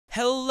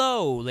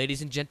Hello,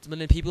 ladies and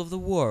gentlemen and people of the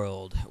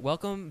world.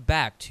 Welcome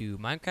back to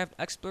Minecraft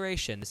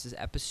Exploration. This is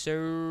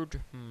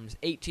episode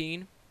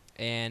 18,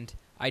 and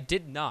I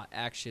did not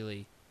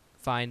actually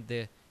find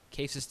the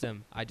cave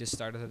system I just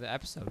started the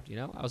episode, you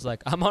know? I was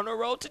like, I'm on a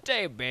roll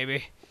today,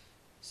 baby.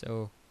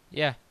 So,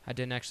 yeah, I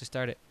didn't actually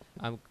start it.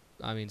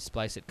 I mean,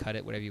 splice it, cut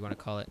it, whatever you want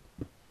to call it.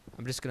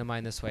 I'm just going to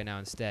mine this way now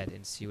instead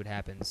and see what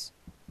happens.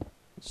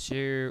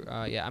 Sure,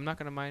 yeah, I'm not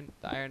going to mine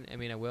the iron. I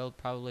mean, I will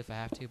probably if I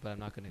have to, but I'm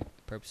not going to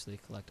purposely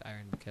collect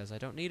iron because I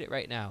don't need it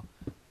right now.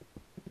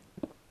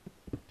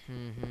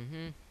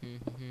 I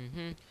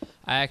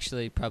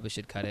actually probably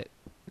should cut it.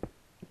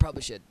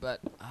 Probably should, but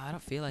I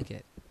don't feel like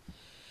it.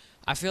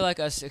 I feel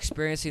like us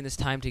experiencing this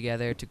time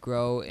together to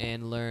grow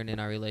and learn in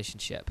our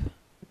relationship.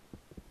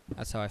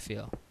 That's how I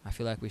feel. I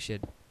feel like we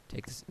should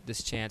take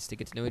this chance to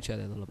get to know each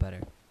other a little better.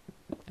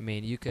 I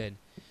mean, you could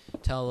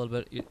tell a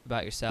little bit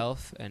about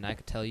yourself, and I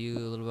could tell you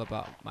a little bit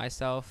about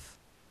myself.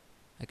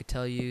 I could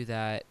tell you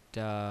that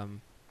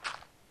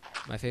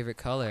my favorite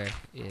color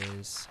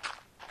is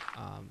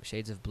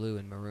shades of blue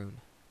and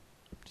maroon.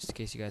 Just in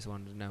case you guys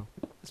wanted to know,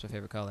 that's my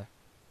favorite color.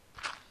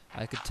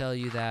 I could tell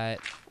you that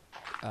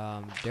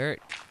dirt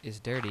is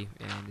dirty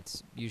and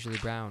it's usually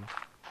brown.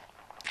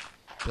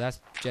 But that's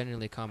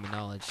generally common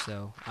knowledge,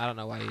 so I don't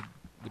know why you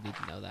would need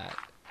to know that,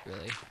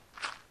 really.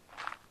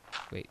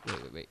 Wait.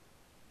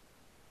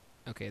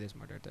 Okay, there's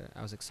more dirt there.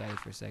 I was excited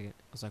for a second.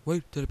 I was like,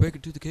 wait, did I break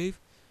into the cave?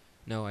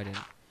 No, I didn't.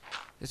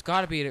 There's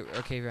got to be a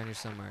cave around here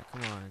somewhere.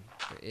 Come on.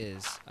 There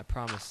is. I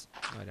promise.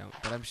 No, I don't.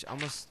 But I'm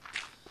almost...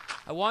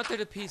 I want there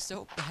to be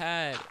so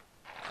bad.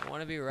 I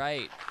want to be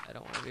right. I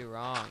don't want to be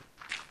wrong.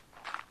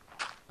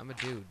 I'm a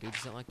dude.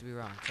 Dudes don't like to be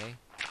wrong, okay?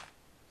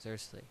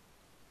 Seriously.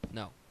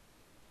 No.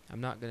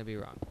 I'm not going to be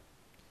wrong.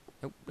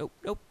 Nope.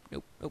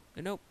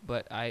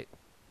 But I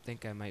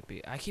think I might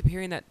be. I keep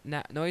hearing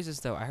that noises,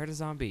 though. I heard a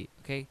zombie,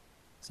 okay?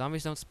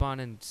 Zombies don't spawn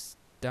in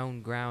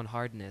stone ground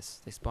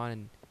hardness. They spawn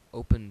in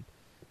open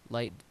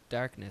light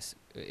darkness.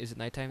 Is it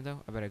nighttime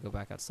though? I better go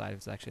back outside if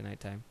it's actually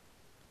nighttime.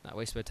 Not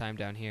waste my time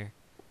down here.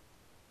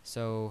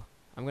 So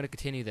I'm gonna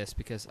continue this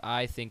because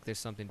I think there's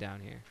something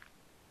down here.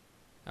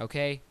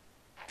 Okay?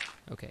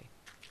 Okay.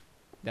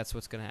 That's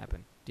what's gonna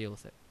happen. Deal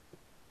with it.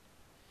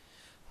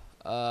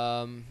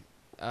 I'm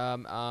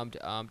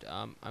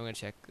gonna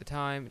check the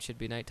time. It should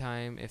be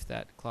nighttime if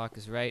that clock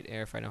is right,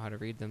 or if I know how to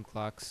read them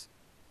clocks.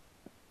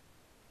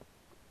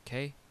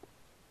 Okay.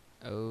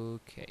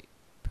 Okay.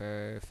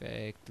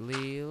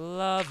 Perfectly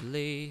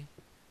lovely.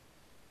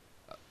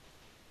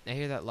 I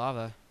hear that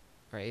lava.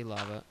 Or a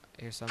lava.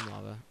 I hear some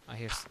lava. I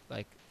hear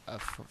like a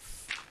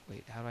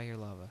wait, how do I hear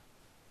lava?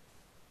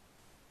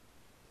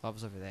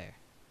 Lava's over there.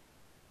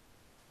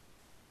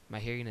 Am I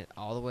hearing it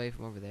all the way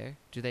from over there?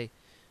 Does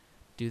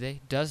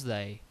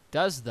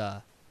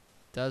the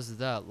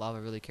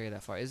lava really carry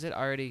that far? Is it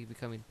already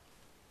becoming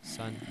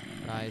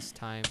sunrise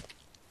time?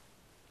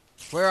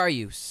 Where are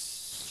you?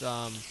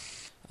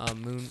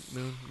 Moon.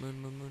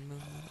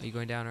 Are you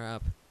going down or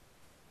up?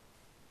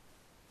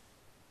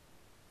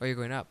 Or you're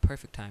going up.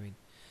 Perfect timing.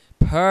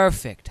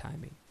 Perfect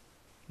timing.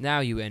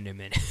 Now you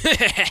Enderman.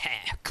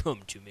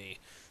 Come to me.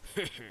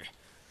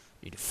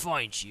 Need to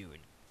find you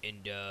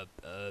and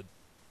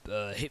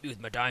hit me with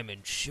my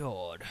diamond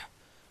sword.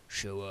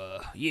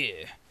 So,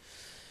 yeah.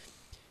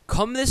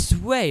 Come this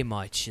way,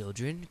 my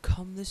children.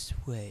 Come this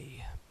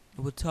way.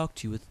 I will talk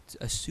to you with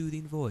a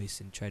soothing voice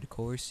and try to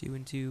coerce you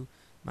into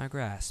my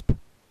grasps.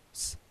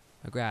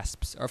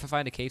 Or if I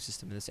find a cave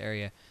system in this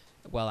area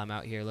while I'm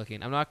out here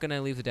looking. I'm not going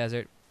to leave the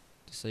desert,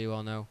 just so you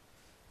all know.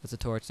 That's a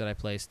torch that I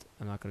placed.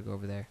 I'm not going to go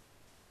over there.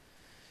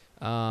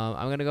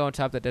 I'm going to go on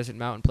top of that desert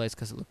mountain place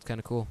because it looks kind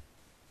of cool.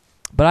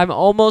 But I'm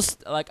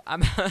almost, like,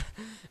 I'm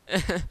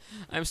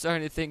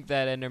starting to think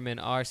that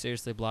Endermen are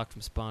seriously blocked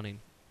from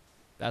spawning.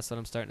 That's what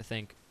I'm starting to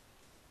think.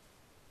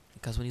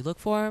 Because when you look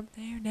for them,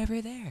 they're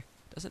never there.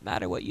 Doesn't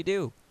matter what you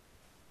do.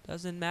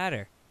 Doesn't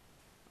matter.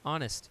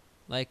 Honest.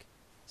 Like,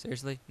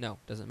 seriously? No,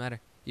 doesn't matter.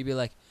 You'd be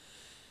like,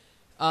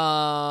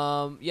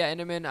 yeah,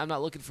 Enderman, I'm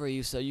not looking for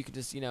you, so you can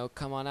just, you know,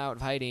 come on out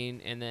of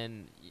hiding, and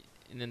then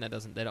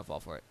they don't fall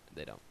for it.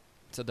 They don't.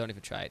 So don't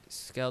even try it.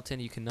 Skeleton,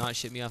 you cannot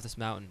ship me off this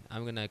mountain.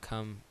 I'm gonna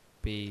come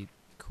be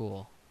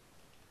cool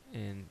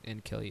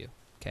and kill you.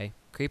 Okay?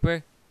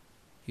 Creeper,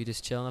 you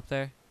just chilling up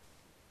there?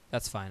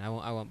 That's fine. I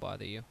won't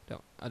bother you.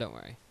 Don't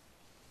worry.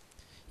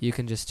 You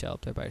can just chill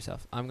up there by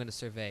yourself. I'm gonna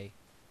survey.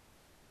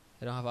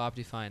 I don't have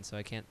Optifine, so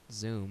I can't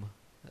zoom.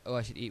 Oh,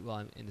 I should eat while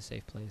I'm in the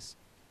safe place.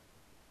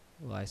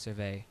 While I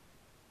survey.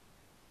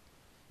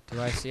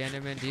 Do I see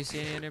Enderman? Do you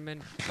see any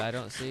Enderman? If I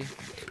don't see,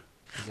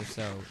 because if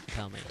so,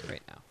 tell me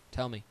right now.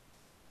 Tell me.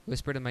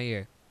 Whisper in my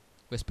ear.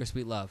 Whisper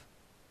sweet love.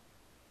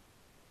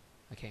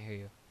 I can't hear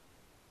you.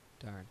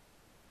 Darn.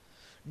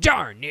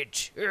 Darn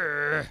it!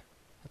 I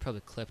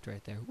probably clipped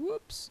right there.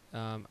 Whoops.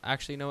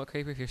 Actually, you know what,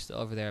 Creeper? If you're still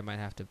over there, I might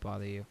have to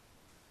bother you.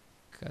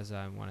 Because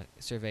I want to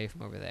survey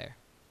from over there.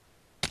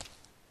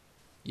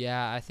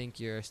 Yeah, I think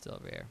you're still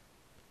over here.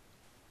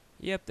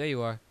 Yep, there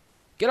you are.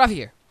 Get off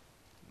here!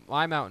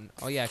 My mountain.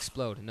 Oh, yeah,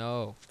 explode.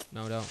 No.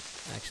 No, don't.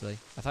 Actually.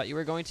 I thought you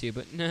were going to,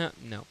 but no.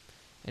 No.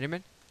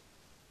 Enderman?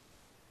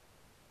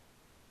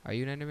 Are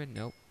you an Enderman?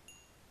 Nope.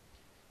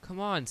 Come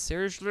on,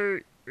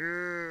 seriously?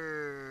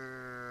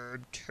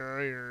 I'm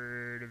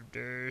tired of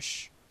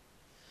this.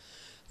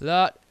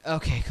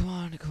 Okay, come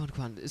on.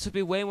 This would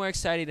be way more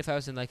exciting if I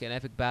was in like an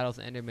epic battle with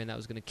an Enderman that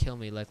was gonna kill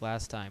me like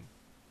last time.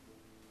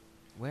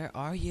 Where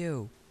are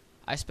you?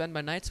 I spend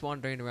my nights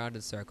wandering around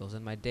in circles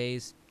and my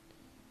days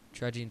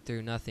trudging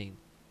through nothing.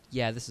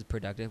 Yeah, this is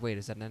productive. Wait,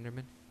 is that an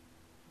Enderman?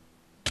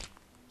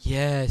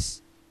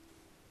 Yes.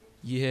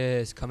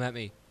 Yes, come at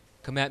me.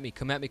 Come at me,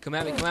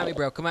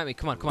 bro. Come at me.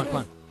 Come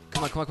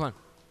on.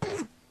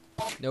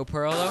 No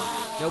pearl though?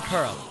 No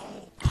pearl.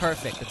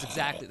 Perfect.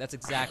 That's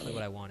exactly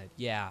what I wanted.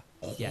 Yeah.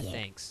 Yeah,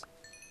 thanks.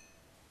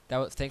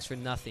 Thanks for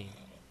nothing.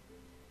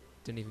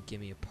 Didn't even give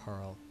me a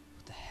pearl.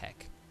 What the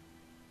heck?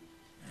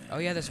 Oh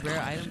yeah, this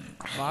rare item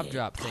mob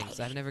drop things.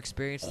 I've never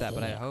experienced that,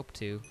 but I hope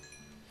to.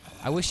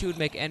 I wish you would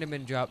make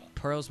Enderman drop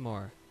pearls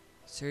more.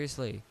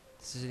 Seriously,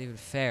 this isn't even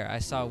fair. I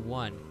saw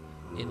one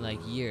in like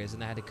years,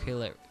 and I had to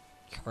kill it.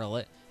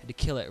 Had to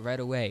kill it right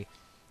away,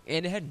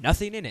 and it had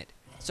nothing in it.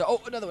 So,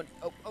 oh, another one.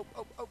 Oh.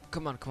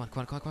 Come on.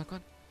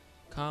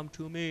 Come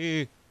to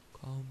me.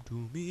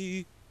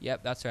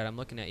 Yep, that's right. I'm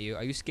looking at you.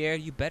 Are you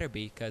scared? You better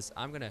be, because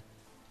I'm gonna.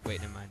 Wait,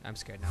 never mind. I'm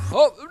scared now.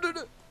 Oh,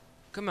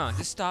 come on,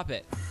 just stop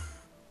it.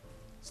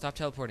 Stop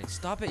teleporting.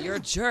 Stop it. You're a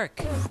jerk.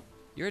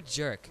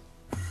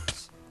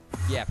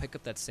 Yeah, pick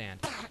up that sand.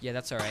 Yeah,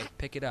 that's all right.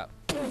 Pick it up.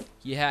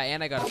 Yeah,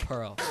 and I got a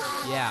pearl.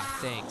 Yeah,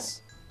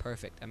 thanks.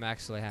 Perfect. I'm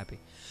actually happy.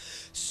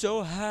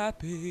 So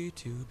happy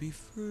to be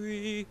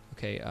free.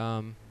 Okay,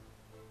 and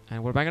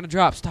what am I gonna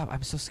drop? Stop.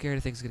 I'm so scared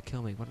of things gonna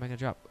kill me. What am I gonna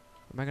drop?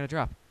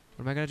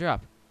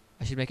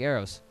 I should make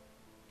arrows.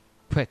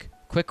 Quick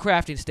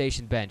crafting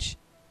station bench.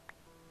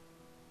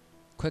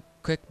 Quick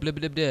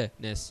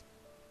blibblibness.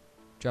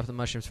 Drop the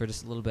mushrooms for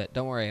just a little bit.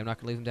 Don't worry, I'm not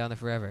gonna leave them down there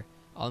forever.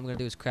 All I'm gonna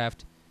do is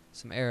craft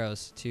some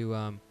arrows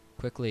to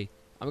quickly.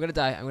 I'm gonna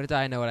die.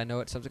 I know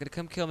it. Someone's gonna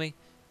come kill me.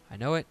 I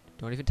know it.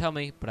 Don't even tell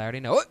me, but I already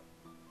know it.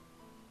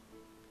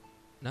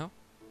 No?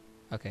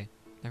 Okay,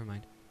 never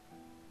mind.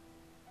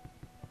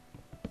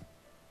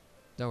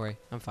 Don't worry,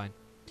 I'm fine.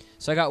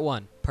 So I got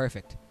one.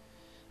 Perfect.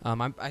 I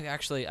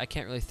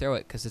can't really throw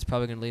it because it's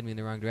probably gonna lead me in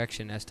the wrong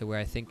direction as to where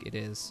I think it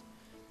is.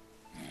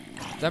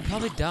 I'm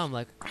probably dumb.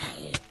 Like,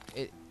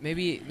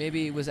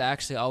 maybe it was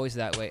actually always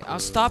that way. Oh,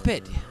 stop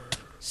it!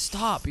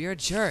 Stop! You're a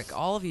jerk,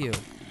 all of you.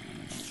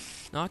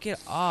 Knock it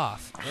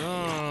off.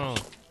 Oh,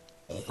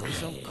 you're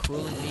so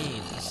cruel and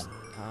mean.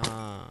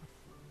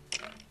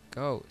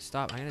 Go.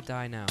 Stop. I'm gonna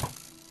die now.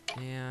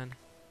 Man.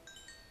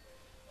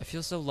 I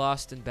feel so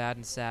lost and bad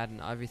and sad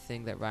and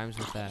everything that rhymes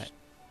with that.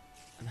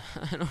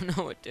 I don't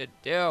know what to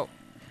do.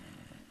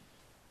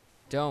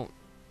 Don't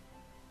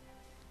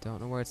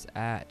know where it's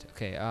at.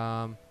 Okay,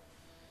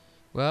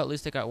 well, at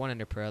least I got one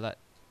ender pearl. That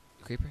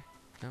creeper?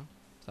 No?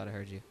 Thought I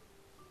heard you.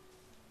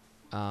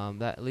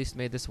 That at least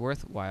made this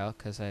worthwhile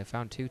because I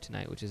found 2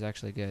 tonight, which is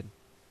actually good.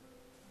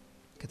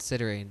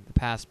 Considering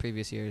the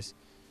previous years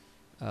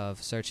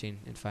of searching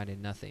and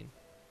finding nothing.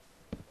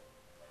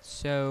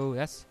 So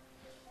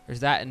there's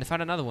that, and I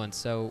found another one.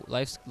 So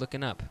life's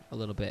looking up a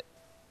little bit.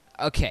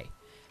 Okay.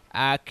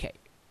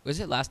 Was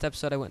it last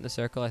episode I went in the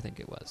circle? I think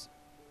it was.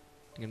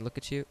 I'm gonna look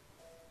at you.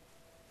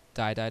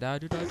 Die. No,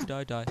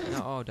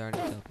 oh darn it,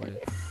 teleported.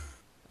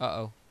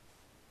 Uh-oh.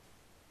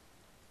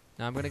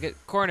 Now I'm gonna get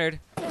cornered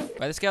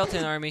by the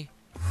skeleton army.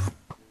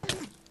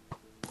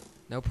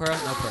 No pearl?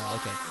 No pearl.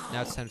 Okay.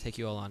 Now it's time to take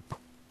you all on.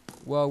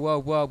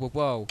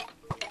 Whoa.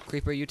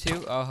 Creeper, you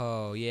too?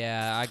 Oh,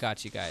 yeah, I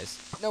got you guys.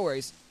 No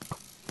worries.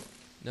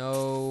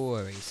 No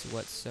worries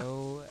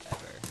whatsoever.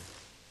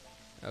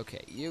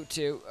 Okay, you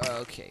too.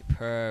 Okay,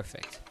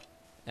 perfect.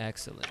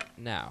 Excellent.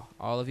 Now,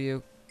 all of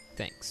you,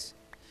 thanks.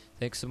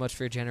 Thanks so much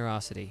for your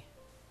generosity.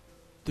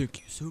 Thank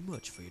you so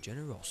much for your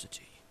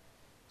generosity.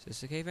 Is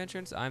this a cave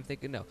entrance? I'm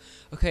thinking no.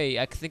 Okay,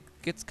 I think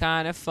it's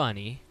kind of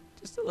funny,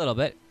 just a little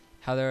bit,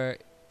 how there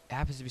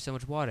happens to be so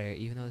much water,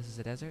 even though this is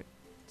a desert.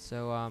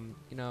 So,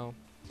 you know,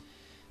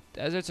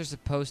 deserts are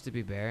supposed to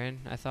be barren,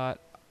 I thought,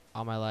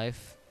 all my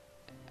life.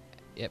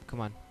 Yep,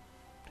 come on,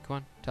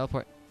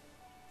 teleport.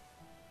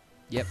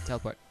 Yep,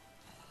 teleport.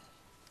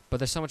 But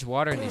there's so much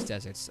water in these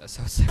deserts,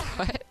 so it's like,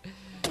 what?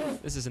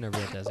 This isn't a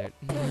real desert.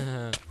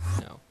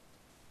 No.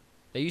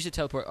 They usually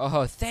teleport.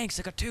 Oh, thanks,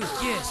 I got 2.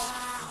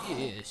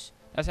 Yes.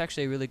 That's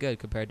actually really good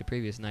compared to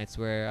previous nights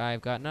where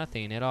I've got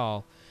nothing at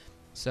all.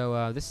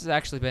 So this has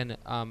actually been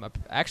a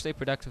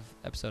productive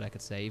episode, I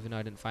could say, even though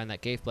I didn't find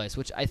that cave place,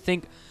 which I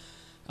think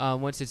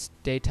once it's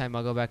daytime,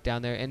 I'll go back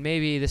down there. And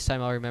maybe this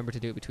time I'll remember to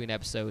do it between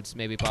episodes.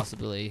 Maybe,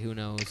 possibly. Who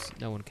knows?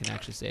 No one can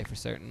actually say for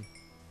certain.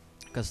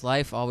 Because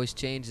life always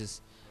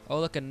changes. Oh,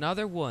 look,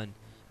 another one.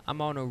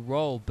 I'm on a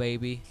roll,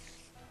 baby.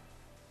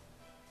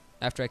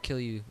 After I kill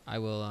you, I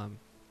will,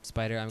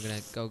 spider, I'm going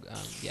to go,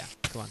 yeah,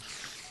 come on.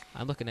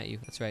 I'm looking at you.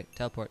 That's right.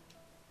 Teleport.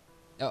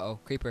 Uh-oh,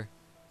 creeper.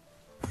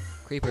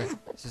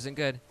 This isn't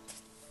good.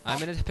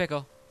 I'm in a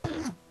pickle.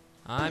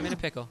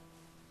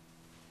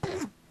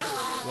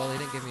 Well, he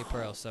didn't give me a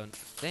pearl, so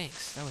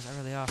thanks. That was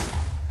really awesome.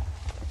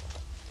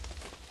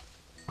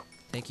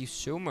 Thank you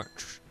so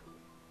much.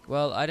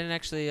 Well, I didn't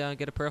actually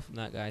get a pearl from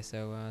that guy,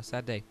 so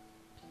sad day.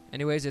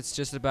 Anyways, it's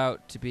just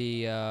about to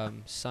be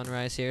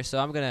sunrise here, so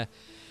I'm going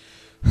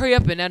to hurry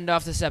up and end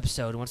off this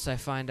episode once I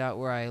find out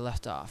where I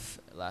left off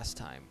last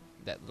time.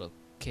 That little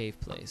cave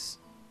place.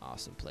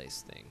 Awesome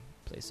place thing.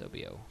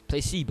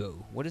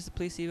 Placebo. What is the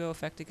placebo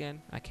effect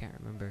again? I can't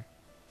remember.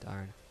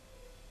 Darn.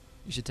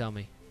 You should tell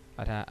me.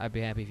 I'd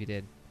be happy if you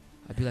did.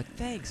 I'd be like,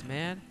 thanks,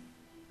 man.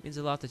 It means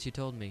a lot that you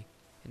told me.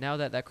 And now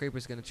that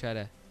creeper's going to try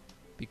to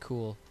be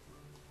cool.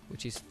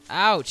 Which he's...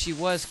 Ouch! He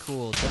was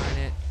cool. Darn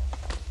it.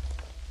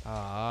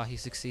 Aw, he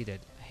succeeded.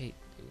 I hate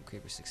when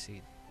creepers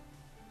succeed.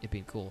 It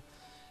being cool.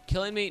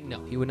 Killing me?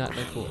 No, he would not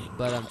be cool.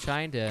 But I'm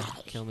trying to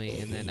kill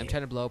me, and then I'm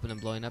trying to blow up, and I'm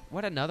blowing up.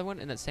 What, another one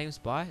in that same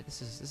spot?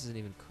 This isn't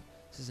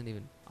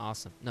even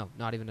awesome. No,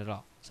 not even at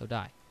all. So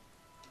die.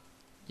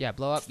 Yeah,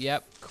 blow up.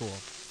 Yep, cool.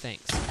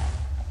 Thanks.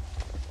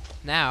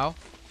 Now,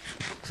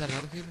 is that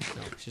another creeper?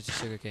 No, it's just a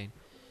sugarcane.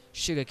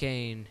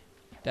 Sugarcane.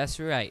 That's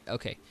right.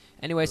 Okay.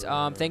 Anyways,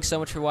 thanks so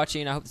much for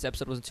watching. I hope this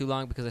episode wasn't too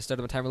long because I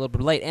started my timer a little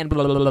bit late. And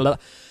blah, blah, blah,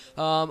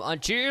 blah.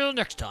 Until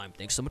next time,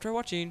 thanks so much for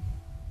watching.